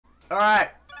Alright,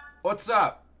 what's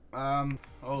up?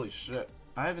 Holy shit.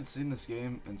 I haven't seen this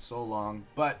game in so long,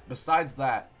 but besides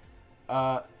that,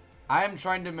 I am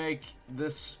trying to make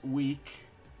this week,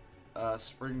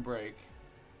 spring break,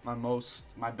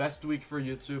 my best week for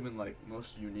YouTube and, like,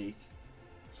 most unique.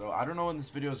 So, I don't know when this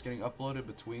video is getting uploaded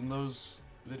between those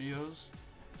videos,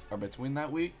 or between that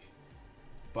week,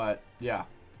 but, yeah.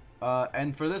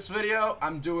 And for this video,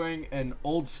 I'm doing an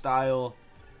old style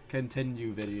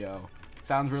continue video.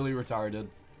 Sounds really retarded,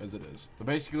 as it is. But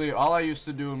basically, all I used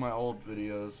to do in my old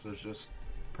videos was just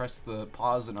press the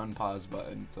pause and unpause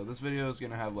button. So this video is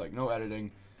gonna have like no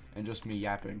editing and just me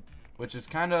yapping, which is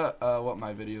kind of what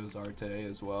my videos are today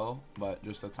as well, but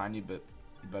just a tiny bit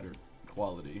better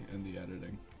quality in the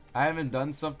editing. I haven't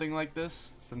done something like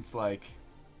this since like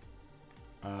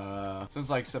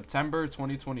September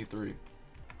 2023.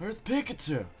 Where's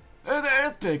Pikachu? Oh,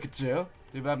 there's Pikachu.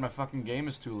 Too bad my fucking game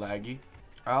is too laggy.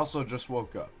 I also just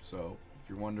woke up, so if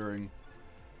you're wondering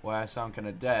why I sound kind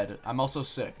of dead, I'm also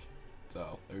sick.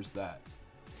 So, there's that.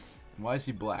 And why is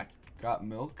he black? Got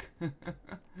milk? Got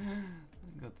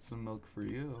some milk for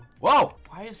you. Whoa!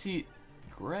 Why is he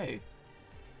gray?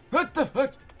 What the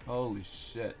fuck? Holy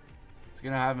shit. It's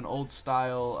gonna have an old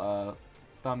style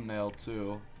thumbnail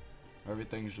too.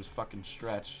 Everything's just fucking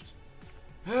stretched.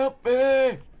 Help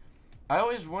me! I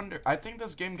always wonder, I think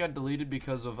this game got deleted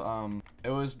because of, it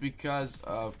was because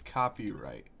of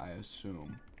copyright, I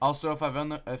assume. Also, if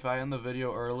I end the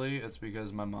video early, it's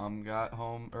because my mom got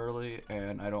home early,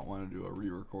 and I don't want to do a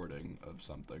re-recording of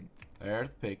something.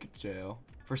 There's Pikachu.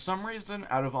 For some reason,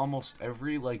 out of almost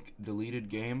every, like, deleted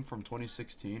game from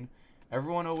 2016,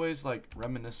 everyone always, like,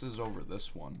 reminisces over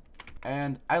this one.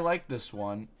 And I like this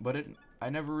one, but I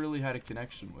never really had a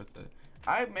connection with it.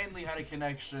 I mainly had a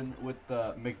connection with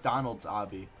the McDonald's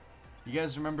obby. You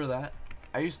guys remember that?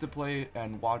 I used to play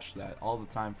and watch that all the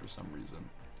time for some reason.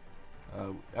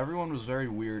 Everyone was very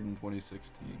weird in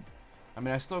 2016. I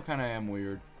mean, I still kind of am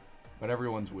weird, but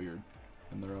everyone's weird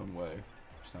in their own way.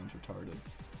 Sounds retarded.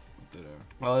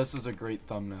 Well, this is a great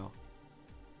thumbnail.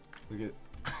 Look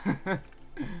at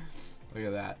look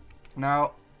at that.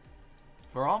 Now,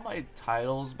 for all my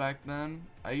titles back then,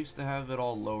 I used to have it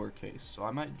all lowercase, so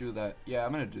I might do that. Yeah,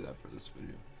 I'm gonna do that for this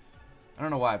video. I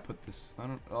don't know why I put this.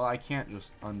 Well, I can't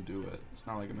just undo it. It's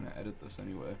not like I'm gonna edit this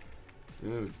anyway.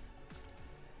 Dude.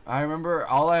 I remember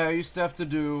all I used to have to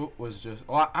do was just,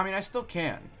 well, I mean, I still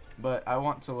can, but I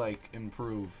want to, like,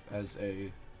 improve as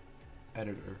a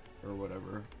editor or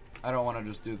whatever. I don't want to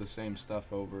just do the same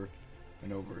stuff over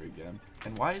and over again.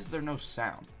 And why is there no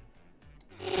sound?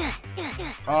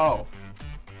 Oh.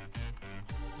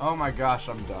 Oh my gosh,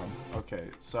 I'm dumb. Okay,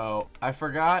 so I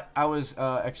forgot I was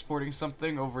exporting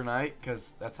something overnight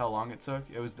because that's how long it took.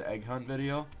 It was the egg hunt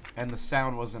video, and the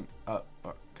sound wasn't up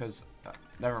because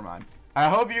never mind. I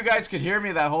hope you guys could hear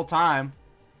me that whole time.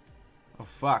 Oh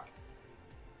fuck.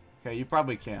 Okay, you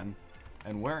probably can.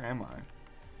 And where am I?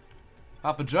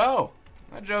 Papa Joe.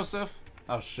 Hi, Joseph.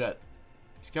 Oh shit.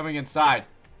 He's coming inside.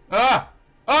 Ah!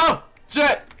 Oh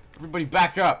shit! Everybody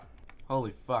back up.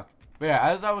 Holy fuck. But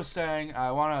yeah, as I was saying,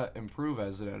 I want to improve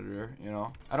as an editor, you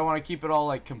know? I don't want to keep it all,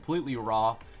 like, completely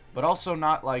raw, but also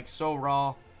not, like, so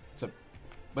raw to...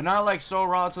 But not, like, so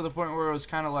raw to the point where it was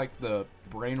kind of like the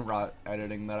brain rot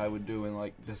editing that I would do in,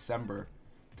 like, December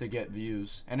to get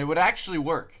views. And it would actually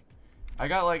work. I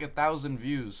got, like, 1,000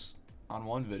 views on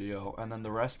one video, and then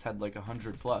the rest had, like,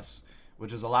 100 plus,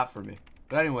 which is a lot for me.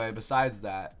 But anyway, besides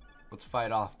that, let's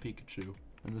fight off Pikachu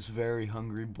and this very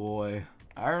hungry boy.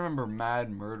 I remember Mad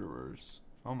Murderers.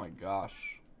 Oh my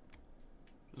gosh.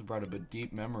 Just brought up a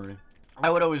deep memory. I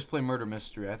would always play Murder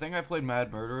Mystery. I think I played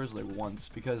Mad Murderers like once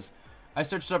because I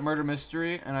searched up Murder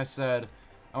Mystery and I said,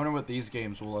 I wonder what these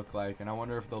games will look like and I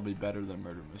wonder if they'll be better than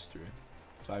Murder Mystery.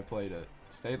 So I played it.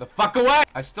 Stay the fuck away!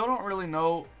 I still don't really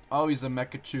know. Oh, he's a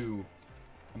Mekachu.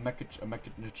 A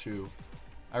Mekachu.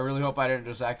 I really hope I didn't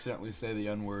just accidentally say the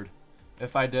N-word.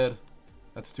 If I did,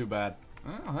 that's too bad.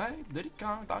 Oh, hey, Diddy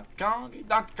Kong, Donkey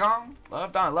Kong.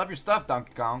 Love your stuff,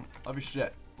 Donkey Kong. Love your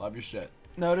shit. Love your shit.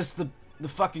 Notice the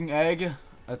fucking egg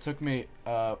that took me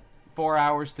 4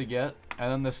 hours to get,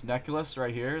 and then this necklace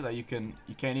right here that you can't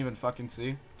even fucking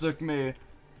see took me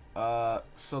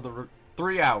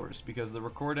 3 hours because the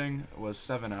recording was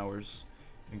 7 hours.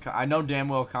 And I know damn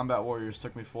well Combat Warriors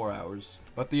took me 4 hours,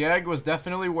 but the egg was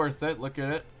definitely worth it. Look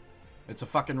at it. It's a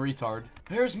fucking retard.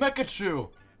 Here's Mekachu.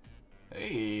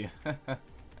 Hey,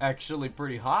 actually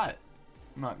pretty hot.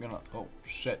 I'm not gonna, oh,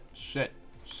 shit.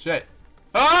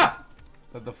 Ah!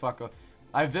 What the fuck?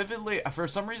 I vividly, for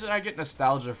some reason I get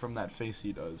nostalgia from that face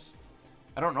he does.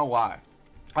 I don't know why.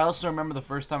 I also remember the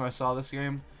first time I saw this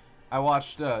game, I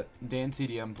watched Dan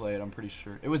TDM play it, I'm pretty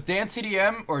sure. It was Dan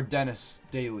TDM or Dennis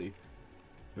Daly.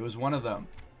 It was one of them.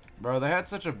 Bro, they had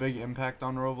such a big impact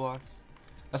on Roblox.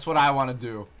 That's what I want to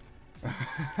do.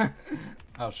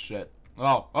 Oh, shit.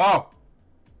 Oh!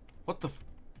 What the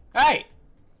Hey!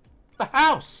 The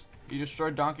house! You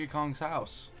destroyed Donkey Kong's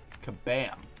house.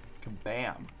 Kabam.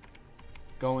 Kabam.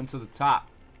 Going to the top.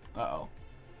 Uh-oh.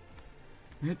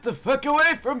 Get the fuck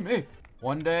away from me!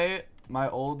 One day, my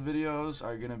old videos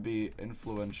are gonna be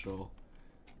influential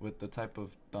with the type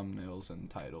of thumbnails and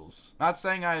titles. Not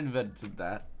saying I invented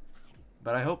that,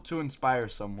 but I hope to inspire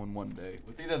someone one day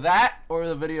with either that or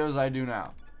the videos I do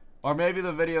now. Or maybe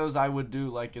the videos I would do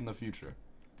like in the future.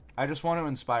 I just want to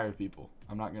inspire people.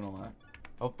 I'm not gonna lie.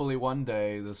 Hopefully one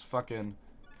day this fucking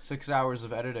 6 hours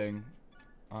of editing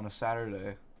on a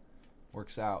Saturday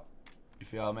works out. You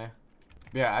feel me?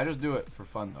 Yeah, I just do it for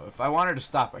fun though. If I wanted to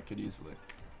stop, I could easily.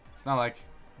 It's not like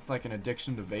it's like an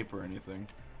addiction to vape or anything.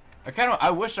 I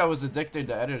wish I was addicted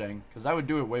to editing, because I would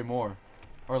do it way more.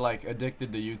 Or like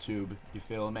addicted to YouTube. You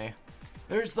feel me?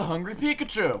 There's the hungry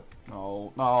Pikachu.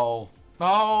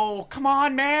 No, come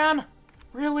on, man.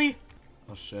 Really?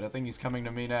 Oh shit, I think he's coming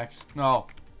to me next. No.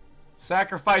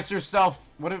 Sacrifice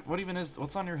yourself. What even is,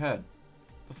 what's on your head?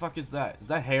 The fuck is that? Is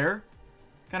that hair?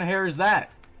 What kind of hair is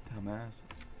that? Dumbass.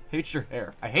 Hate your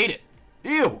hair. I hate it.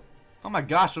 Ew. Oh my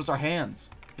gosh, those are hands.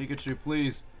 Pikachu,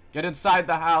 please. Get inside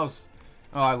the house.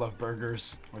 Oh, I love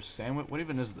burgers. Or sandwich? What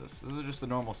even is this? This is just a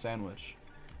normal sandwich.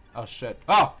 Oh shit.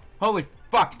 Oh! Holy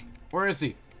fuck! Where is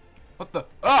he? What the?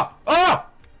 Oh! Oh!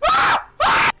 Ah!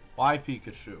 Ah! Why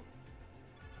Pikachu?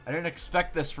 I didn't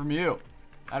expect this from you.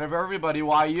 Out of everybody,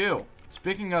 why you?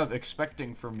 Speaking of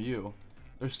expecting from you,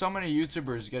 there's so many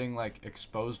YouTubers getting like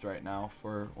exposed right now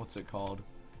for, what's it called?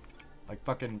 Like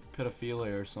fucking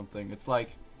pedophilia or something. It's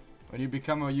like, when you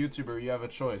become a YouTuber, you have a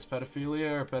choice.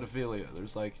 Pedophilia or pedophilia.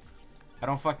 There's like, I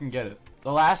don't fucking get it.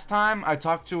 The last time I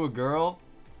talked to a girl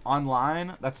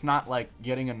online, that's not like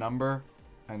getting a number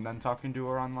and then talking to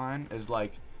her online, is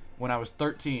like when I was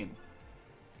 13.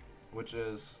 Which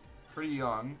is pretty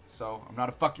young, so I'm not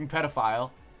a fucking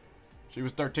pedophile. She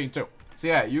was 13 too. So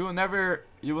yeah, you will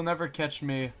never catch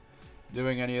me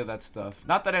doing any of that stuff.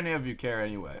 Not that any of you care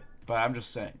anyway, but I'm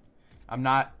just saying. I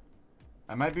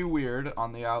might be weird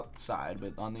on the outside,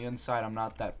 but on the inside I'm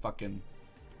not that fucking,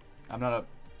 I'm not a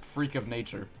freak of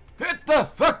nature. Get the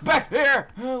fuck back here!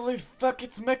 Holy fuck,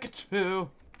 it's Pikachu!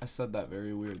 I said that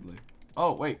very weirdly.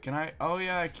 Oh wait, can I? Oh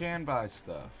yeah, I can buy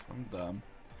stuff. I'm dumb.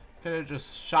 Could have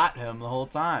just shot him the whole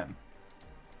time.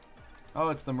 Oh,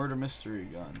 it's the murder mystery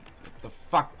gun. Get the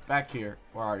fuck back here.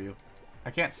 Where are you?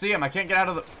 I can't see him. I can't get out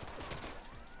of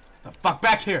the fuck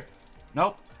back here.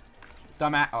 Nope.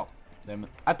 Dumbass. Oh, damn it.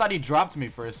 I thought he dropped me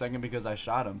for a second because I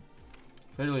shot him.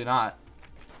 Clearly not.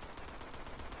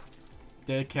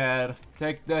 Dickhead.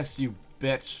 Take this, you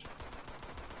bitch.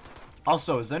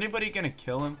 Also, is anybody gonna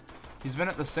kill him? He's been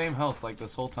at the same health like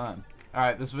this whole time.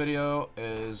 Alright, this video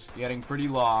is getting pretty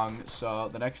long, so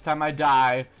the next time I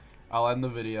die, I'll end the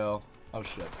video. Oh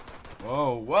shit.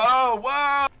 Whoa, whoa,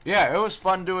 whoa! Yeah, it was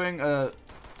fun doing a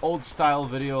old style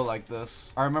video like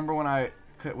this. I remember when I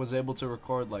was able to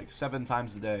record like 7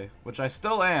 times a day, which I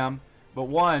still am, but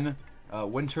one,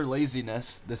 winter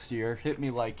laziness this year hit me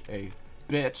like a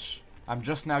bitch. I'm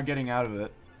just now getting out of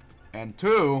it. And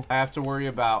 2, I have to worry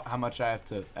about how much I have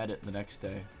to edit the next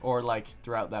day, or like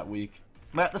throughout that week.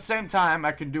 But at the same time,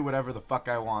 I can do whatever the fuck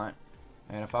I want.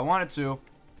 And if I wanted to,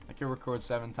 I can record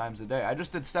 7 times a day. I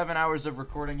just did 7 hours of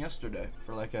recording yesterday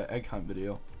for like an egg hunt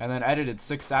video. And then edited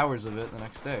 6 hours of it the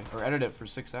next day. Or edited it for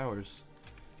 6 hours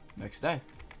next day.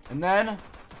 And then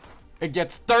it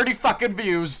gets 30 fucking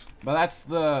views. But that's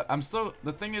the,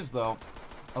 the thing is though,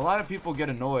 a lot of people get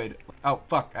annoyed. Oh,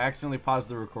 fuck, I accidentally paused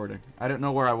the recording. I didn't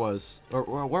know where I was. Or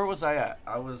where was I at?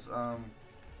 I was, I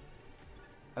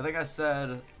think I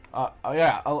said...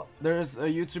 yeah, there's a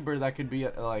YouTuber that could be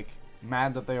like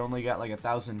mad that they only got like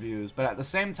 1,000 views, but at the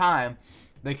same time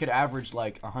they could average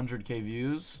like 100k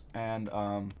views, and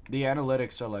the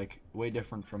analytics are like way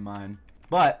different from mine.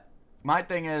 But my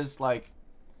thing is like,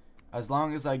 as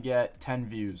long as I get 10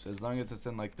 views, as long as it's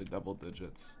in like the double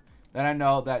digits, then I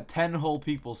know that 10 whole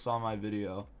people saw my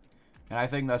video, and I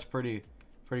think that's pretty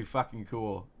fucking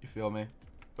cool. You feel me?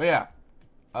 But yeah.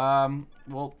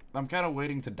 Well, I'm kind of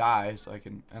waiting to die so I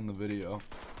can end the video.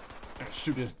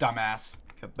 Shoot his dumbass.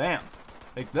 Kabam.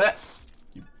 Take this,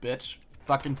 you bitch.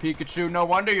 Fucking Pikachu, no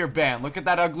wonder you're banned. Look at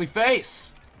that ugly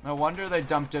face. No wonder they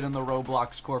dumped it in the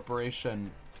Roblox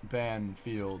Corporation ban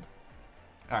field.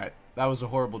 Alright, that was a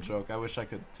horrible joke. I wish I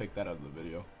could take that out of the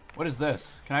video. What is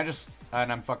this? Can I just...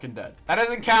 and I'm fucking dead. That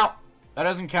doesn't count. That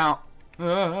doesn't count.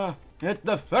 Get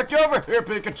the fuck over here,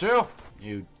 Pikachu!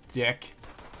 You dick.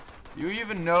 Do you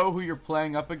even know who you're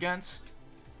playing up against?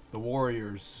 The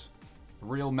Warriors. The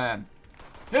real men.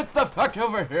 Get the fuck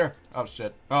over here! Oh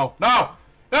shit. Oh, no!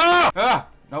 No! Ah!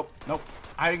 Nope, nope.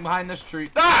 Hiding behind this tree.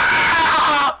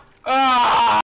 Ah! Ah!